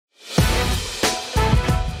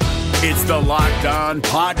It's the Locked On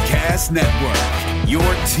Podcast Network, your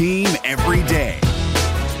team every day.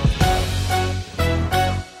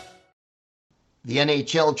 The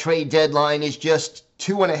NHL trade deadline is just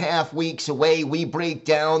 2.5 weeks away. We break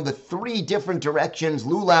down the 3 different directions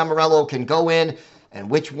Lou Lamoriello can go in and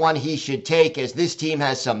which one he should take, as this team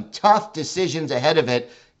has some tough decisions ahead of it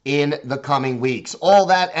in the coming weeks. All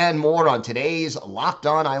that and more on today's Locked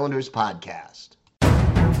On Islanders podcast.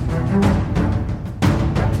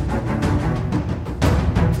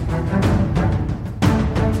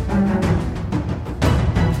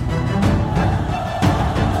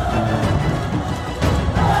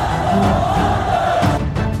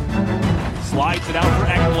 Slides it out for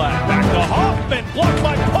Ekblad. Back to Hoffman. Blocked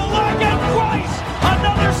by Polak and Price.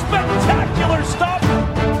 Another spectacular stop.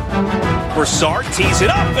 Broussard tees it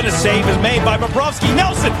up, and a save is made by Bobrovsky.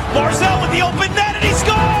 Nelson. Barzal with the open net, and he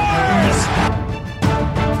scores!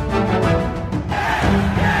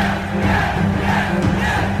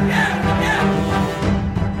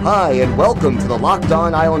 Hi, and welcome to the Locked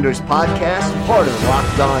On Islanders podcast, part of the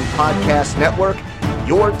Locked On Podcast Network,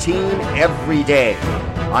 your team every day.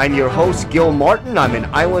 I'm your host, Gil Martin. I'm an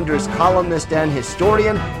Islanders columnist and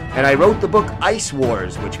historian, and I wrote the book Ice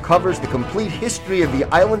Wars, which covers the complete history of the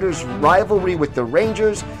Islanders' rivalry with the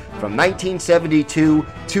Rangers from 1972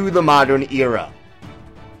 to the modern era.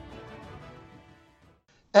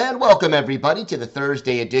 And welcome, everybody, to the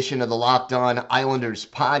Thursday edition of the Locked On Islanders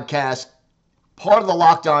podcast, part of the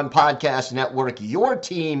Locked On Podcast Network, your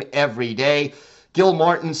team every day. Gil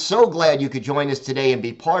Martin, so glad you could join us today and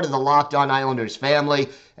be part of the Locked On Islanders family.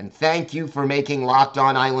 And thank you for making Locked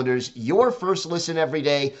On Islanders your first listen every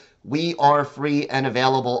day. We are free and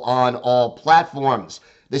available on all platforms.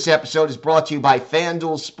 This episode is brought to you by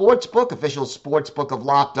FanDuel Sportsbook, official sportsbook of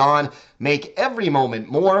Locked On. Make every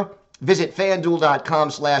moment more. Visit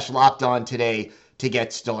FanDuel.com/LockedOn today to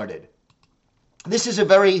get started. This is a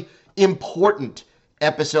very important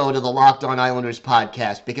episode of the Locked On Islanders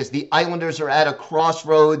podcast because the Islanders are at a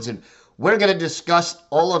crossroads, and we're going to discuss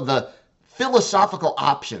all of the philosophical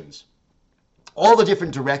options, all the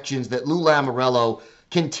different directions that Lou Lamoriello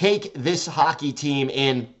can take this hockey team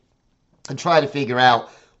in and try to figure out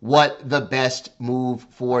what the best move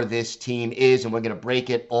for this team is, and we're going to break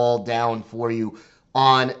it all down for you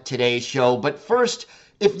on today's show. But first,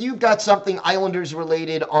 if you've got something Islanders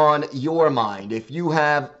related on your mind, if you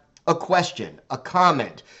have a question, a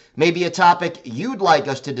comment, maybe a topic you'd like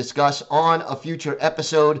us to discuss on a future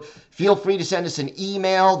episode, feel free to send us an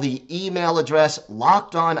email. The email address,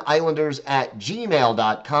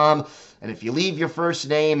 lockedonislanders@gmail.com. And if you leave your first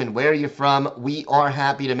name and where you're from, we are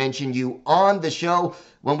happy to mention you on the show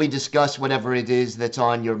when we discuss whatever it is that's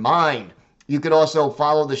on your mind. You could also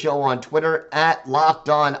follow the show on Twitter at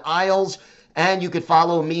LockedOnIsles, and you could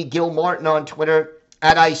follow me, Gil Martin, on Twitter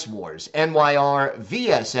at Ice Wars,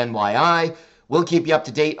 NYRVSNYI. We'll keep you up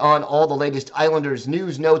to date on all the latest Islanders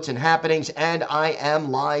news, notes, and happenings, and I am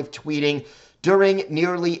live tweeting during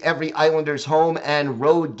nearly every Islanders home and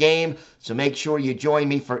road game, so make sure you join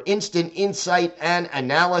me for instant insight and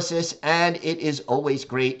analysis, and it is always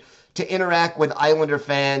great to interact with Islander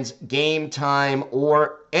fans game time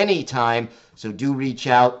or anytime, so do reach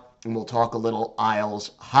out and we'll talk a little Isles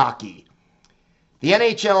hockey. The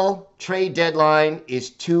NHL trade deadline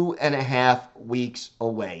is 2.5 weeks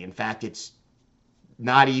away. In fact, it's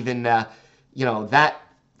not even, that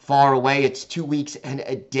far away. It's 2 weeks and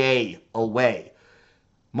a day away.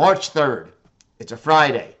 March 3rd, it's a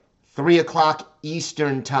Friday, 3 o'clock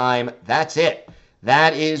Eastern time. That's it.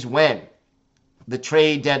 That is when the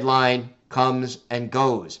trade deadline comes and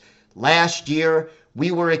goes. Last year,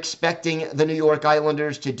 we were expecting the New York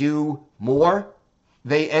Islanders to do more.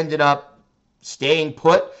 They ended up staying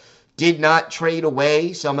put, did not trade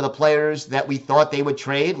away some of the players that we thought they would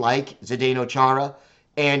trade, like Zdeno Chara,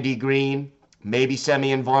 Andy Green, maybe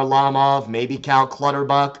Semyon Varlamov, maybe Cal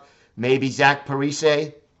Clutterbuck, maybe Zach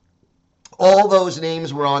Parise. All those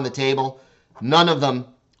names were on the table. None of them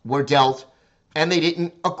were dealt, and they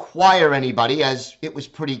didn't acquire anybody, as it was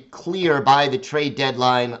pretty clear by the trade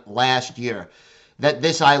deadline last year that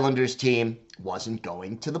this Islanders team wasn't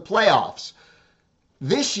going to the playoffs.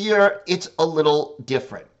 This year, it's a little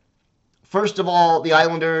different. First of all, the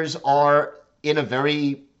Islanders are in a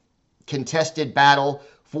very contested battle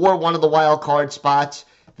for one of the wild card spots.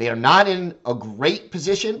 They are not in a great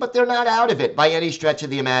position, but they're not out of it by any stretch of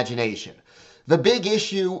the imagination. The big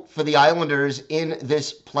issue for the Islanders in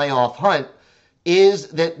this playoff hunt is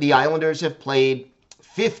that the Islanders have played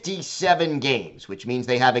 57 games, which means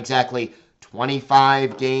they have exactly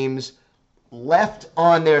 25 games left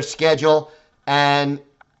on their schedule, and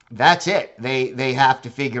that's it. They have to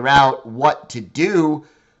figure out what to do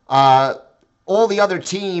All the other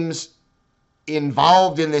teams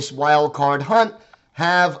involved in this wild card hunt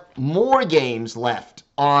have more games left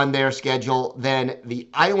on their schedule than the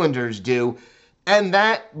Islanders do, and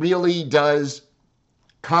that really does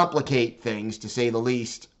complicate things, to say the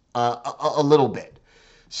least, a little bit.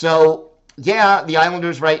 So, yeah, the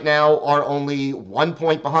Islanders right now are only 1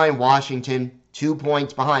 point behind Washington, 2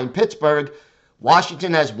 points behind Pittsburgh.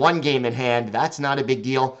 Washington has 1 game in hand. That's not a big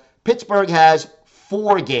deal. Pittsburgh has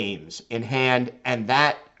 4 games in hand, and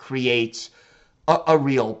that creates a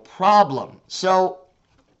real problem. So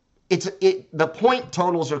the point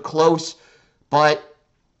totals are close, but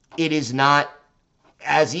it is not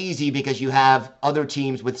as easy because you have other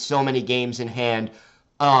teams with so many games in hand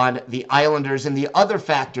on the Islanders. And the other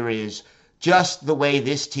factor is just the way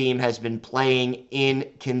this team has been playing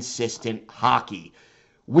inconsistent hockey.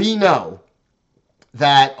 We know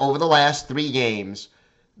that over the last 3 games,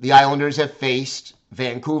 the Islanders have faced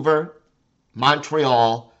Vancouver,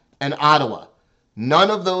 Montreal, and Ottawa. None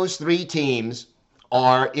of those 3 teams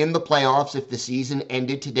are in the playoffs if the season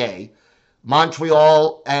ended today.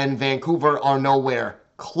 Montreal and Vancouver are nowhere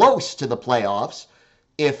close to the playoffs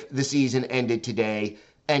if the season ended today.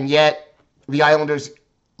 And yet, the Islanders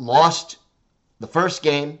lost the first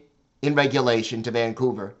game in regulation to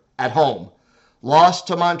Vancouver at home, lost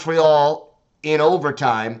to Montreal in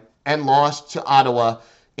overtime, and lost to Ottawa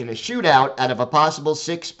in a shootout out of a possible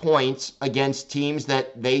 6 points against teams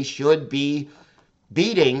that they should be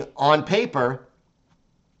beating on paper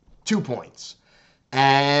 2 points.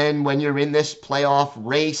 And when you're in this playoff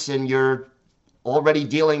race and you're already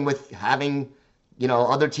dealing with having,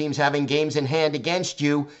 other teams having games in hand against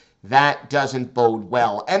you, that doesn't bode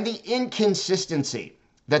well. And the inconsistency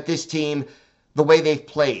that this team, the way they've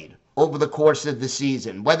played over the course of the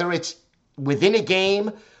season, whether it's within a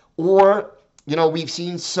game or, we've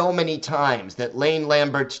seen so many times that Lane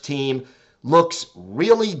Lambert's team looks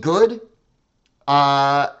really good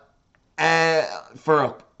for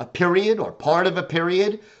a period or part of a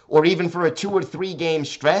period, or even for a 2 or 3 game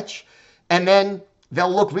stretch, and then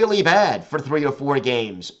they'll look really bad for 3 or 4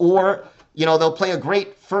 games. Or, they'll play a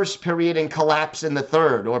great first period and collapse in the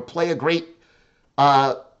third, or play a great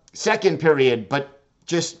second period, but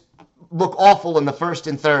just look awful in the first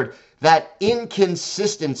and third. That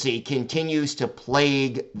inconsistency continues to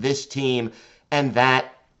plague this team, and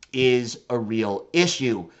that is a real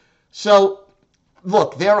issue. So,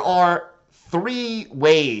 look, there are 3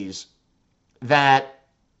 ways that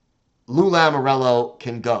Lou Lamoriello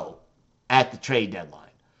can go at the trade deadline.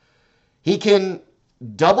 He can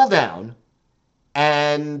double down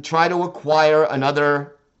and try to acquire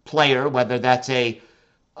another player, whether that's a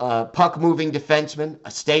puck-moving defenseman,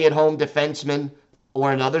 a stay-at-home defenseman,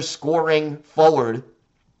 or another scoring forward.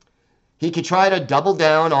 He could try to double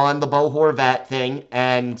down on the Bo Horvat thing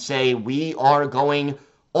and say, we are going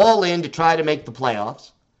all in to try to make the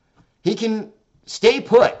playoffs. He can stay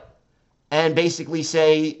put and basically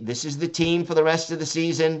say, this is the team for the rest of the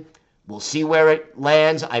season. We'll see where it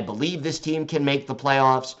lands. I believe this team can make the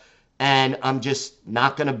playoffs, and I'm just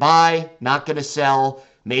not going to buy, not going to sell,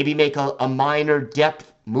 maybe make a minor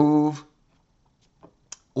depth move.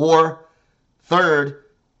 Or third,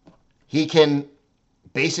 he can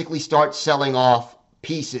basically start selling off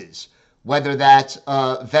pieces, whether that's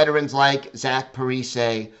veterans like Zach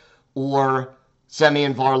Parise or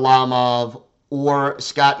Semyon Varlamov or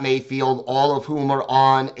Scott Mayfield, all of whom are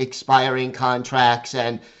on expiring contracts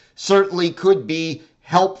and certainly could be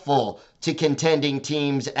helpful to contending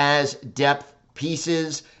teams as depth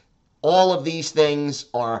pieces. All of these things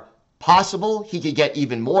are possible. He could get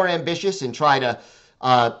even more ambitious and try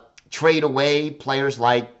to trade away players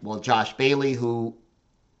like, Josh Bailey, who,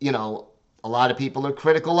 a lot of people are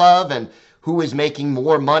critical of and who is making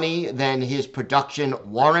more money than his production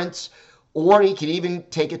warrants. Or he could even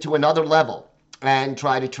take it to another level and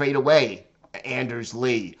try to trade away Anders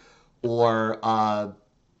Lee or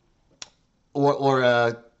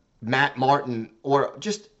Matt Martin, or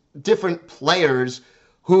just different players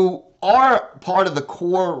who are part of the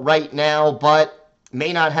core right now, but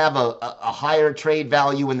may not have a higher trade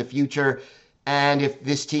value in the future. And if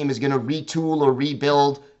this team is going to retool or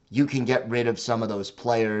rebuild, you can get rid of some of those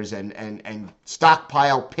players and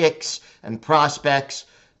stockpile picks and prospects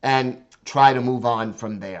and try to move on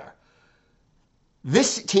from there.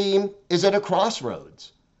 This team is at a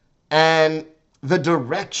crossroads, and the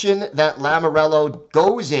direction that Lamoriello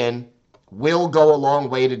goes in will go a long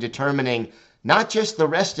way to determining not just the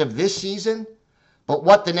rest of this season, but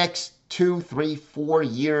what the next 2, 3, 4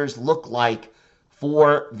 years look like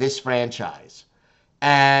for this franchise.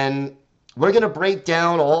 And we're going to break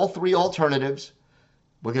down all 3 alternatives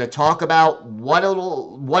We're going to talk about what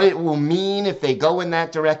it will mean if they go in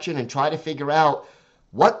that direction and try to figure out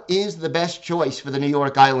what is the best choice for the New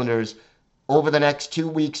York Islanders over the next 2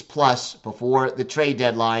 weeks plus before the trade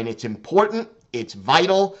deadline. It's important, it's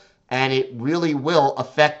vital, and it really will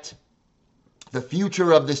affect the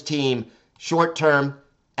future of this team short term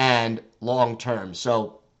and long term.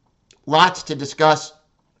 So lots to discuss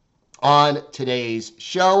on today's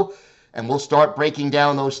show, and we'll start breaking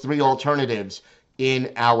down those three alternatives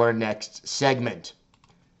in our next segment.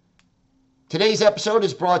 Today's episode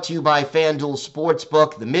is brought to you by FanDuel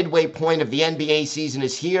Sportsbook. The midway point of the NBA season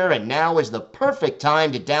is here, and now is the perfect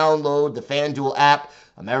time to download the FanDuel app,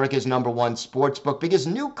 America's #1 sportsbook, because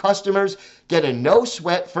new customers get a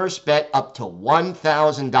no-sweat first bet up to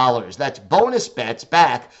 $1,000. That's bonus bets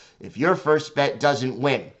back if your first bet doesn't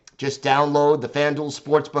win. Just download the FanDuel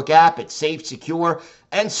Sportsbook app. It's safe, secure,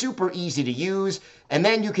 and super easy to use. And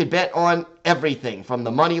then you could bet on everything from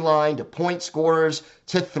the money line to point scorers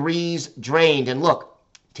to threes drained. And look,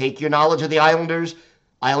 take your knowledge of the Islanders.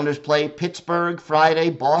 Islanders play Pittsburgh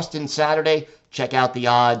Friday, Boston Saturday. Check out the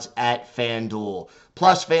odds at FanDuel.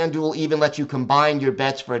 Plus, FanDuel even lets you combine your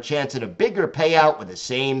bets for a chance at a bigger payout with a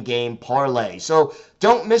same-game parlay. So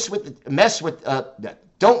don't miss the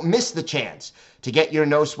chance to get your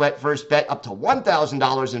no-sweat first bet up to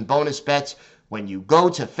 $1,000 in bonus bets when you go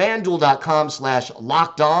to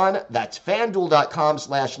FanDuel.com/LockedOn. That's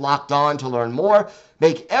FanDuel.com/LockedOn to learn more.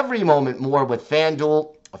 Make every moment more with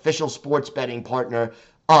FanDuel, official sports betting partner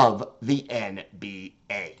of the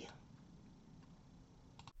NBA.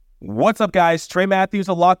 What's up, guys? Trey Matthews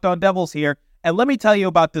of Locked On Devils here, and let me tell you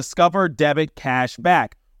about Discover Debit Cash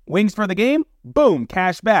Back. Wings for the game? Boom,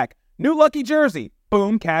 cash back. New lucky jersey?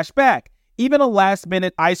 Boom, cash back. Even a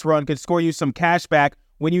last-minute ice run could score you some cash back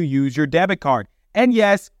when you use your debit card. And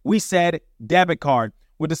yes, we said debit card.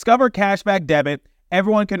 With Discover Cashback Debit,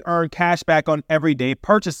 everyone can earn cash back on everyday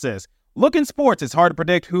purchases. Look, in sports, it's hard to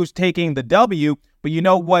predict who's taking the W, but you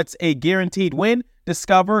know what's a guaranteed win?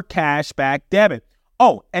 Discover Cashback Debit.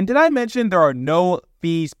 Oh, and did I mention there are no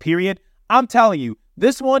fees, period? I'm telling you,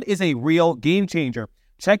 this one is a real game changer.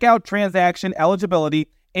 Check out transaction eligibility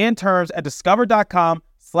and terms at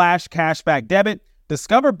discover.com/cashbackdebit.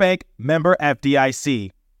 Discover Bank, member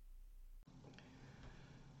FDIC.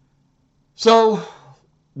 So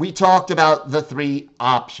we talked about the three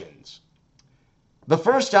options. The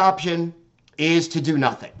first option is to do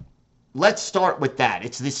nothing. Let's start with that.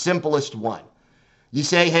 It's the simplest one. You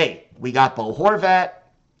say, hey, we got Bo Horvat.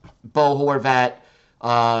 Bo Horvat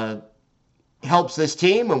helps this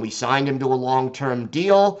team when we signed him to a long-term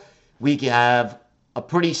deal. We have a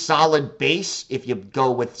pretty solid base if you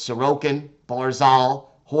go with Sorokin, Barzal,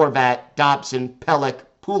 Horvat, Dobson, Pelech,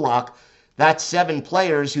 Pulak. That's 7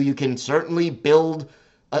 players who you can certainly build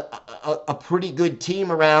a pretty good team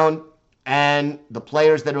around. And the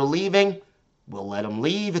players that are leaving, we'll let them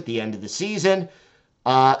leave at the end of the season.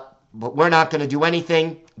 But we're not going to do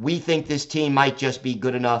anything. We think this team might just be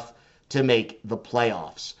good enough to make the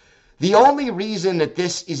playoffs. The only reason that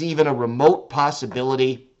this is even a remote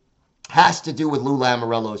possibility has to do with Lou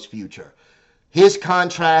Lamoriello's future. His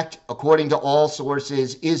contract, according to all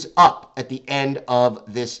sources, is up at the end of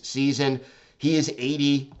this season. He is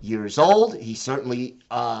 80 years old. He certainly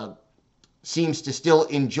seems to still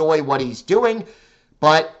enjoy what he's doing,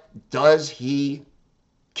 but does he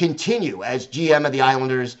continue as GM of the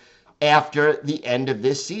Islanders after the end of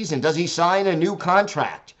this season? Does he sign a new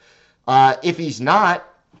contract? If he's not,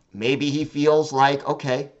 maybe he feels like,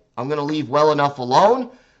 okay, I'm going to leave well enough alone.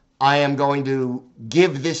 I am going to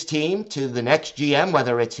give this team to the next GM,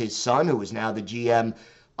 whether it's his son, who is now the GM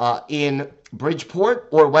in Bridgeport,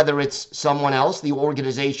 or whether it's someone else the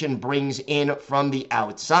organization brings in from the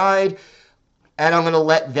outside. And I'm going to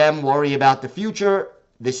let them worry about the future.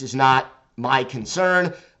 This is not my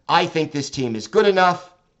concern. I think this team is good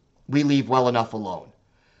enough. We leave well enough alone.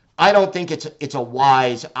 I don't think it's a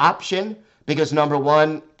wise option because, number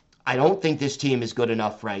one, I don't think this team is good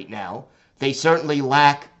enough right now. They certainly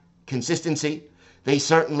lack consistency. They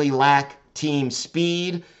certainly lack team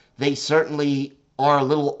speed. They certainly are a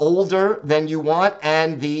little older than you want,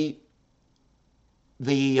 and the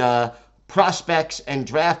prospects and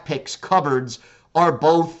draft picks cupboards are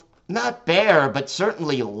both not bare, but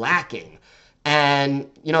certainly lacking. And,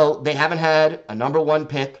 you know, they haven't had a number 1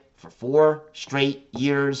 pick for 4 straight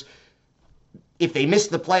years. If they miss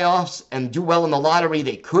the playoffs and do well in the lottery,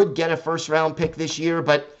 they could get a first-round pick this year.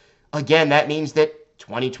 But, again, that means that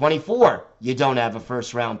 2024, you don't have a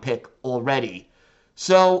first-round pick already.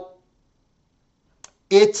 So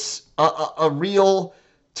it's a real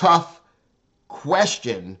tough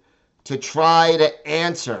question to try to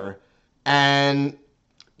answer. And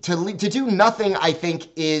to do nothing, I think,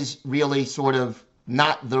 is really sort of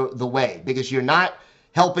not the way, because you're not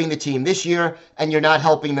helping the team this year and you're not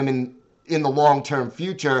helping them in the long-term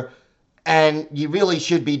future, and you really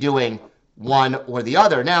should be doing one or the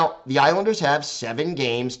other. Now, the Islanders have 7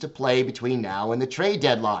 games to play between now and the trade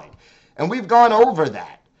deadline, and we've gone over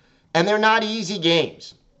that, and they're not easy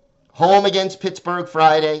games. Home against Pittsburgh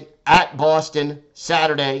Friday, at Boston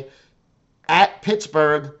Saturday, at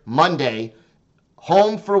Pittsburgh Monday,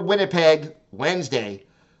 home for Winnipeg Wednesday,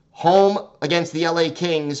 home against the LA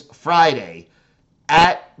Kings Friday,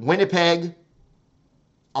 at Winnipeg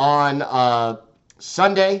on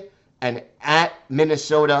Sunday, and at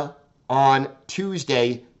Minnesota on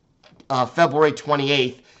Tuesday, February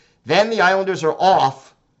 28th. Then the Islanders are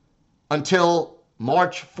off until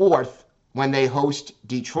March 4th when they host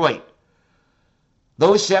Detroit.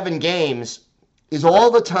 Those 7 games is all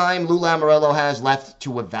the time Lou Lamoriello has left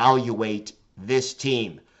to evaluate this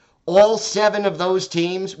team. All 7 of those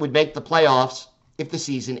teams would make the playoffs if the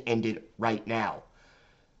season ended right now.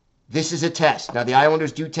 This is a test. Now, the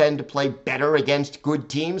Islanders do tend to play better against good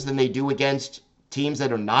teams than they do against teams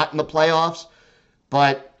that are not in the playoffs.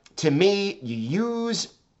 But to me, you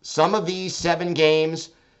use some of these 7 games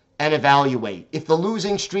and evaluate. If the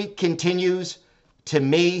losing streak continues, to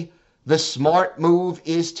me, the smart move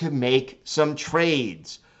is to make some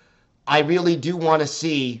trades. I really do want to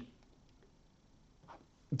see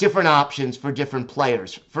different options for different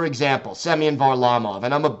players. For example, Semyon Varlamov,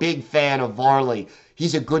 and I'm a big fan of Varley.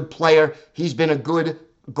 He's a good player. He's been a good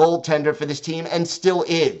goaltender for this team and still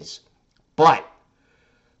is. But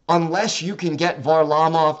unless you can get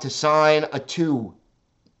Varlamov to sign a 2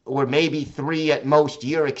 or maybe 3 at most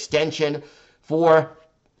year extension for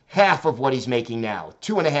half of what he's making now,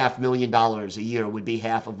 $2.5 million a year would be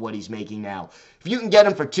half of what he's making now. If you can get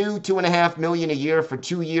him for $2.5 million a year for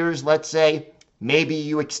 2 years, let's say, maybe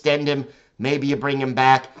you extend him, maybe you bring him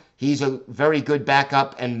back. He's a very good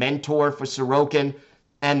backup and mentor for Sorokin,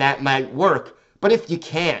 and that might work. But if you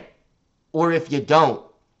can't, or if you don't,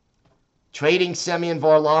 trading Semyon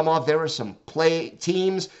Varlamov, there are some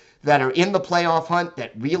teams that are in the playoff hunt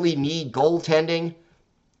that really need goaltending.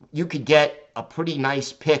 You could get a pretty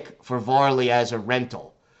nice pick for Varley as a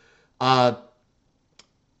rental.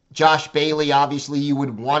 Josh Bailey, obviously, you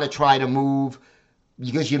would want to try to move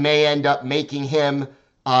because you may end up making him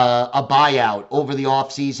a buyout over the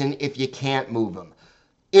offseason if you can't move him.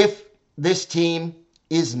 If this team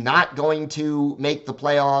is not going to make the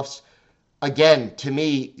playoffs, again, to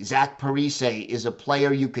me, Zach Parise is a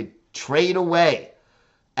player you could trade away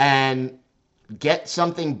and get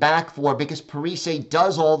something back for, because Parise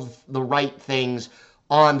does all the right things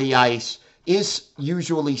on the ice, is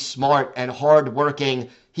usually smart and hardworking.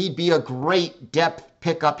 He'd be a great depth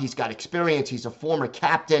pickup. He's got experience. He's a former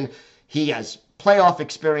captain. He has playoff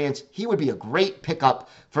experience. He would be a great pickup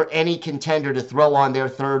for any contender to throw on their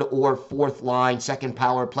 3rd or 4th line, 2nd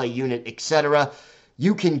power play unit, etc.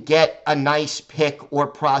 You can get a nice pick or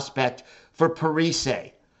prospect for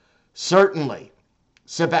Parise. Certainly,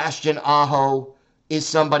 Sebastian Aho is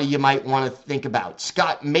somebody you might want to think about.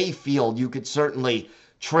 Scott Mayfield, you could certainly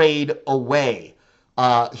trade away.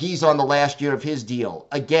 He's on the last year of his deal.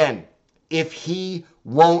 Again, if he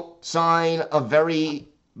won't sign a very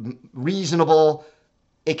reasonable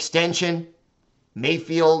extension,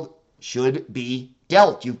 Mayfield should be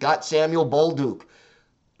dealt. You've got Samuel Bolduc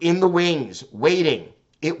in the wings waiting.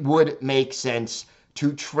 It would make sense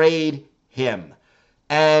to trade him.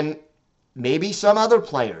 And maybe some other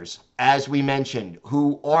players, as we mentioned,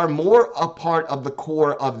 who are more a part of the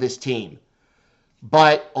core of this team,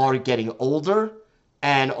 but are getting older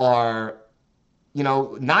and are,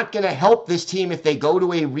 not going to help this team if they go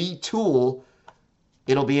to a retool.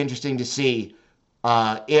 It'll be interesting to see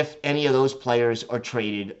if any of those players are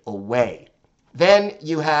traded away. Then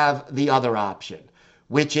you have the other option,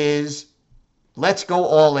 which is let's go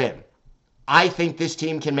all in. I think this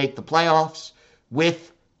team can make the playoffs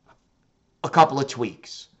with a couple of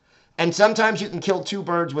tweaks. And sometimes you can kill 2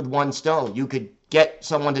 birds with 1 stone. You could get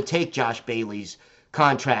someone to take Josh Bailey's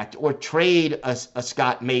contract or trade a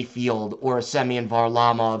Scott Mayfield or a Semyon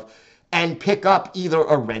Varlamov and pick up either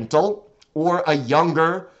a rental or a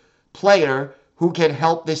younger player who can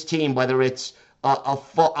help this team, whether it's a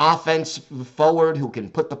offense forward who can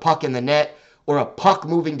put the puck in the net or a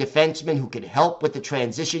puck-moving defenseman who can help with the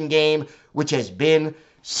transition game, which has been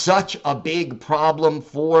such a big problem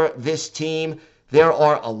for this team. There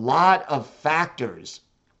are a lot of factors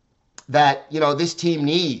that, this team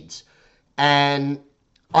needs. And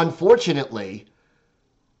unfortunately,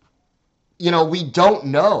 we don't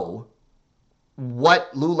know what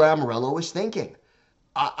Lou Lamoriello is thinking.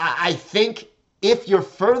 I think if you're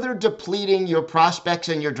further depleting your prospects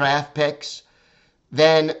and your draft picks,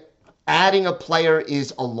 then adding a player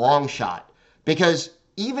is a long shot. Because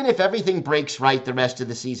even if everything breaks right the rest of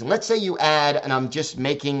the season, let's say you add, and I'm just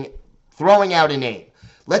throwing out a name.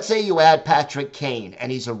 Let's say you add Patrick Kane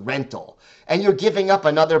and he's a rental, and you're giving up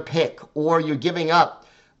another pick, or you're giving up,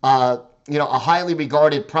 a highly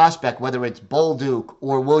regarded prospect, whether it's Bolduc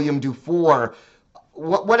or William Dufour,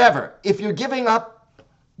 whatever. If you're giving up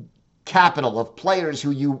capital of players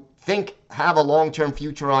who you think have a long-term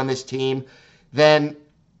future on this team, then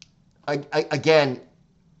again,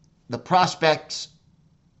 the prospects,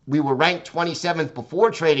 we were ranked 27th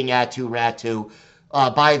before trading Ratu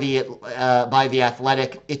by the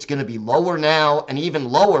Athletic. It's going to be lower now, and even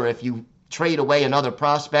lower if you trade away another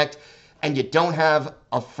prospect and you don't have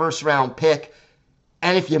a first-round pick.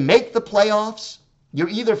 And if you make the playoffs, you're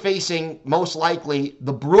either facing, most likely,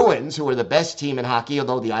 the Bruins, who are the best team in hockey,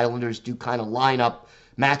 although the Islanders do kind of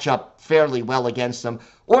match up fairly well against them,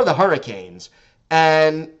 or the Hurricanes.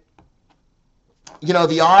 And,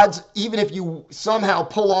 the odds, even if you somehow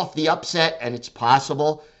pull off the upset, and it's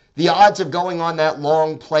possible, the odds of going on that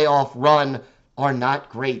long playoff run are not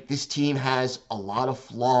great. This team has a lot of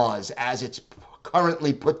flaws as it's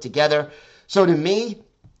currently put together. So to me,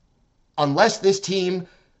 unless this team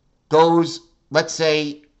goes, let's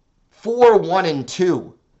say,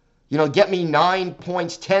 4-1-2, get me 9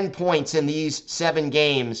 points, 10 points in these 7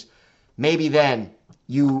 games, maybe then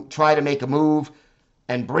you try to make a move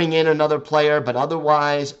and bring in another player. But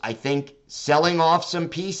otherwise, I think selling off some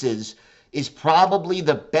pieces is probably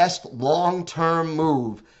the best long-term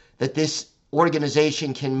move that this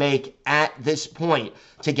organization can make at this point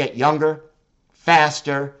to get younger,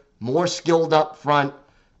 faster, more skilled up front,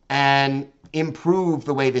 and improve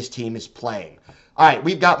the way this team is playing. All right,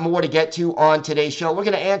 we've got more to get to on today's show. We're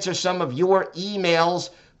going to answer some of your emails,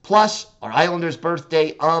 plus our Islanders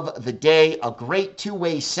birthday of the day, a great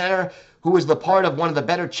two-way center who was the part of one of the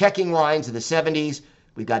better checking lines of the 70s.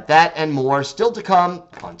 We've got that and more still to come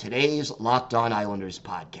on today's Locked On Islanders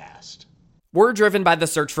podcast. We're driven by the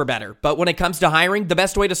search for better, but when it comes to hiring, the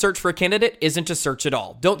best way to search for a candidate isn't to search at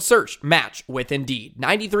all. Don't search, match with Indeed.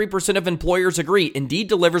 93% of employers agree Indeed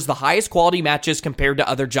delivers the highest quality matches compared to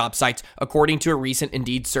other job sites, according to a recent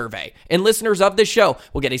Indeed survey. And listeners of this show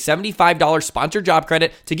will get a $75 sponsored job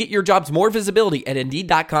credit to get your jobs more visibility at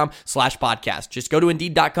Indeed.com/podcast. Just go to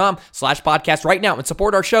Indeed.com/podcast right now and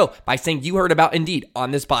support our show by saying you heard about Indeed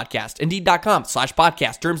on this podcast.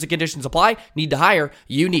 Indeed.com/podcast. Terms and conditions apply. Need to hire?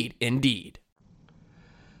 You need Indeed.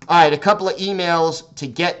 All right, a couple of emails to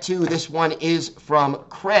get to. This one is from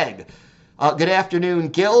Craig. Good afternoon,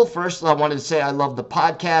 Gil. First, I wanted to say I love the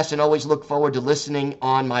podcast and always look forward to listening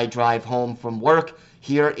on my drive home from work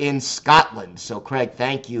here in Scotland. So, Craig,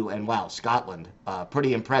 thank you. And wow, Scotland,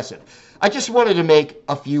 pretty impressive. I just wanted to make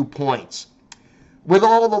a few points. With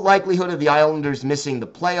all the likelihood of the Islanders missing the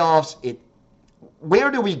playoffs, where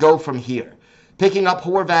do we go from here? Picking up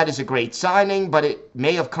Horvat is a great signing, but it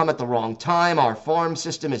may have come at the wrong time. Our farm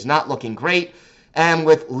system is not looking great, and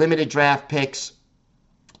with limited draft picks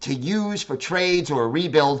to use for trades or a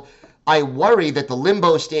rebuild, I worry that the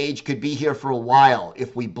limbo stage could be here for a while.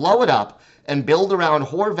 If we blow it up and build around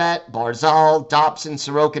Horvat, Barzal, Dobson,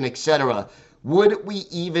 Sorokin, etc., would we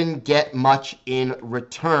even get much in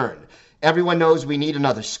return? Everyone knows we need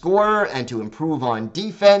another scorer and to improve on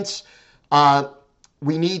defense.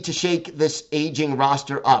 We need to shake this aging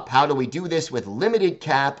roster up. How do we do this with limited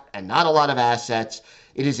cap and not a lot of assets?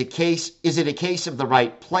 Is it a case of the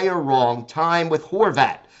right player, wrong time with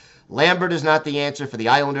Horvat? Lambert is not the answer for the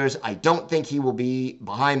Islanders. I don't think he will be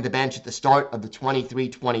behind the bench at the start of the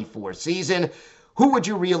 23-24 season. Who would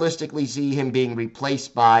you realistically see him being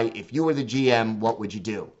replaced by? If you were the GM, what would you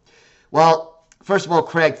do? Well, first of all,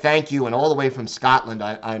 Craig, thank you. And all the way from Scotland,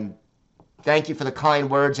 I'm thank you for the kind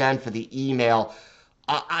words and for the email.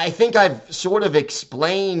 I think I've sort of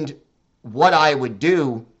explained what I would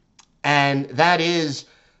do, and that is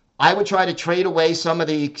I would try to trade away some of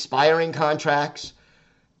the expiring contracts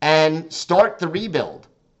and start the rebuild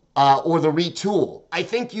or the retool. I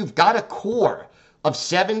think you've got a core of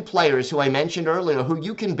 7 players who I mentioned earlier who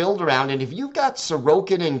you can build around, and if you've got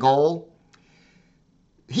Sorokin in goal,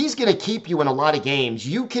 he's going to keep you in a lot of games.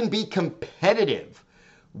 You can be competitive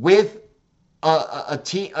with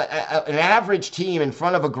an average team in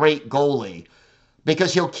front of a great goalie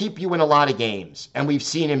because he'll keep you in a lot of games, and we've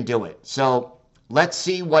seen him do it. So let's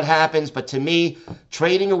see what happens. But to me,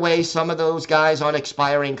 trading away some of those guys on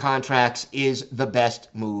expiring contracts is the best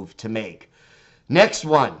move to make. Next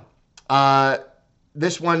one.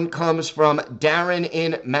 This one comes from Darren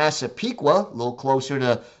in Massapequa, a little closer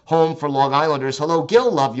to home for Long Islanders. Hello, Gil.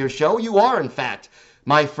 Love your show. You are, in fact,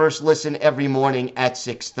 my first listen every morning at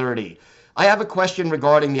 6:30. I have a question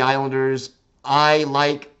regarding the Islanders. I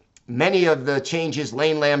like many of the changes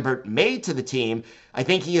Lane Lambert made to the team. I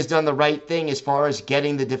think he has done the right thing as far as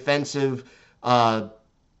getting the defensive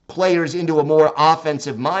players into a more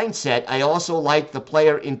offensive mindset. I also like the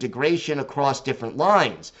player integration across different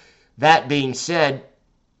lines. That being said,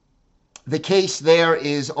 the case there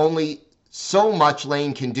is only so much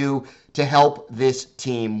Lane can do to help this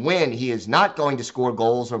team win. He is not going to score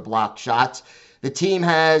goals or block shots. The team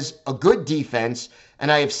has a good defense,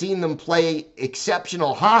 and I have seen them play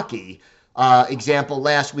exceptional hockey, example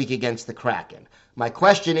last week against the Kraken. My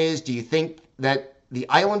question is, do you think that the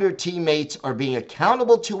Islander teammates are being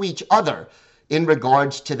accountable to each other in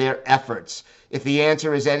regards to their efforts? If the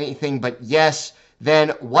answer is anything but yes, then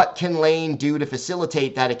what can Lane do to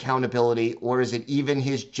facilitate that accountability, or is it even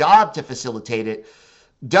his job to facilitate it?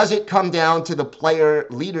 Does it come down to the player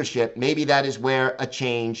leadership? Maybe that is where a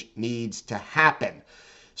change needs to happen.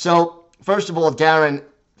 So, first of all, Darren,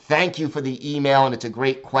 thank you for the email, and it's a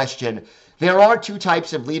great question. There are two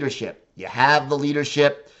types of leadership. You have the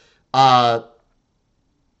leadership that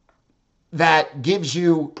gives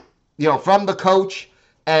you, from the coach,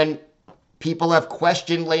 and people have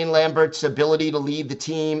questioned Lane Lambert's ability to lead the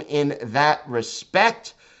team in that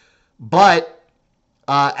respect. But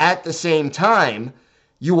at the same time,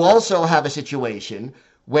 you also have a situation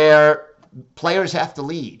where players have to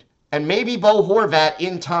lead. And maybe Bo Horvat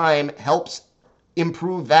in time helps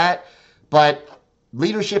improve that. But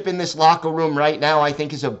leadership in this locker room right now, I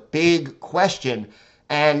think, is a big question.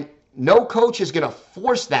 And no coach is going to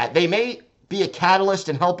force that. They may be a catalyst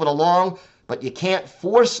and help it along, but you can't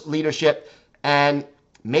force leadership, and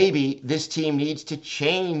maybe this team needs to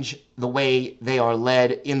change the way they are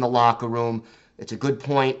led in the locker room. It's a good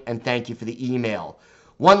point, and thank you for the email.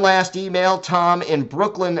 One last email, Tom in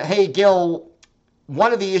Brooklyn. Hey, Gil,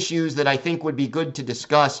 one of the issues that I think would be good to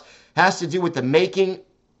discuss has to do with the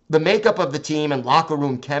makeup of the team and locker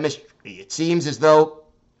room chemistry. It seems as though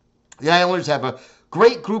the Islanders have a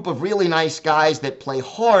great group of really nice guys that play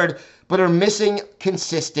hard, but are missing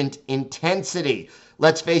consistent intensity.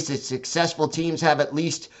 Let's face it, successful teams have at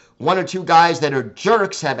least one or two guys that are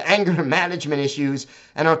jerks, have anger management issues,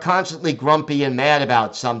 and are constantly grumpy and mad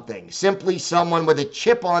about something. Simply someone with a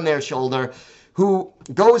chip on their shoulder who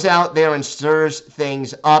goes out there and stirs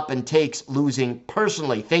things up and takes losing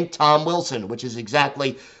personally. Think Tom Wilson, which is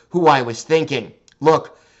exactly who I was thinking.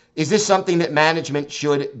 Look, is this something that management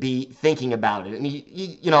should be thinking about it? And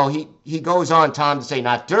he goes on, Tom, to say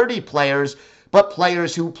not dirty players, but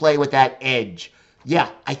players who play with that edge. Yeah,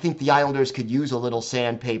 I think the Islanders could use a little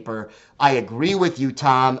sandpaper. I agree with you,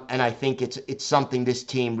 Tom, and I think it's something this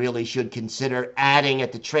team really should consider adding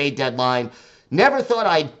at the trade deadline. Never thought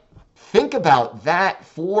I'd think about that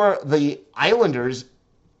for the Islanders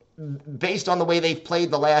based on the way they've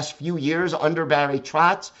played the last few years under Barry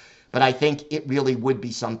Trotz, but I think it really would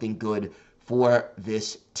be something good for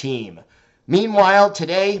this team. Meanwhile,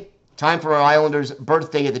 today, time for our Islanders'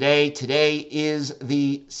 birthday of the day. Today is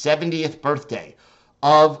the 70th birthday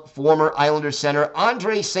of former Islanders center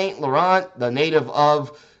Andre St. Laurent, the native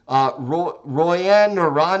of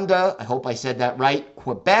Rouyn-Noranda, I hope I said that right,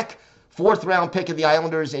 Quebec. Fourth-round pick of the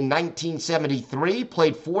Islanders in 1973,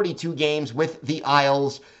 played 42 games with the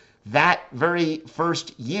Isles that very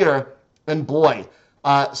first year. And boy,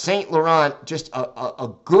 St. Laurent, just a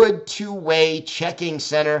good two-way checking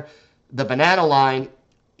center. The banana line,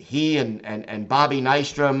 he and Bobby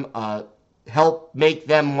Nystrom helped make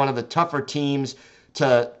them one of the tougher teams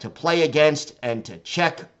to play against and to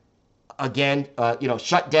check again,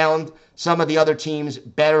 shut down some of the other teams'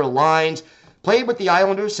 better lines. Played with the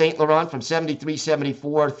Islanders, St. Laurent, from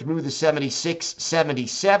 73-74 through the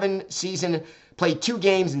 76-77 season. Played 2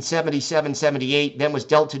 games in 77-78, then was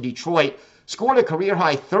dealt to Detroit. Scored a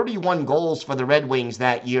career-high 31 goals for the Red Wings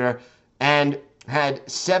that year and had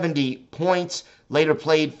 70 points. Later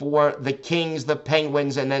played for the Kings, the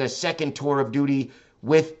Penguins, and then a second tour of duty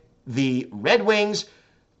with the Red Wings,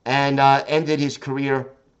 and ended his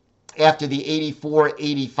career after the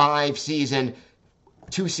 84-85 season,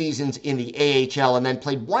 2 seasons in the AHL, and then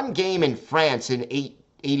played 1 game in France in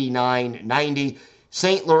 89-90.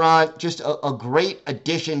 St. Laurent, just a great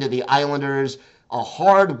addition to the Islanders, a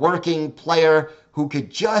hard-working player who could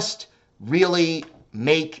just really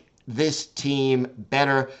make this team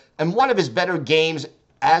better. And one of his better games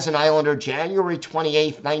as an Islander, January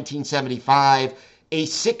 28th, 1975, a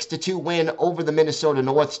 6-2 win over the Minnesota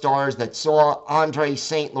North Stars that saw Andre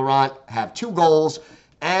St. Laurent have 2 goals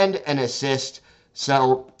and an assist.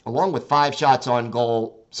 So, along with 5 shots on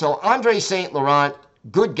goal. So, Andre St. Laurent,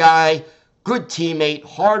 good guy, good teammate,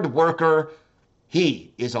 hard worker.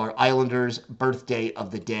 He is our Islanders' birthday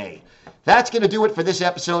of the day. That's going to do it for this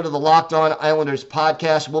episode of the Locked On Islanders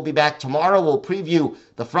podcast. We'll be back tomorrow. We'll preview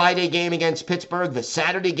the Friday game against Pittsburgh, the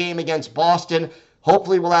Saturday game against Boston.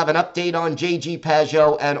 Hopefully we'll have an update on J.G.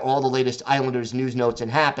 Pageau and all the latest Islanders news, notes,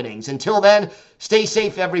 and happenings. Until then, stay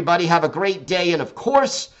safe, everybody. Have a great day. And, of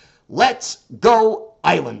course, let's go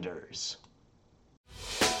Islanders.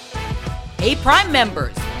 Hey, Prime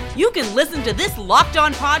members, you can listen to this Locked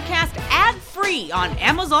On podcast ad-free on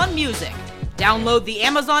Amazon Music. Download the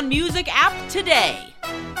Amazon Music app today.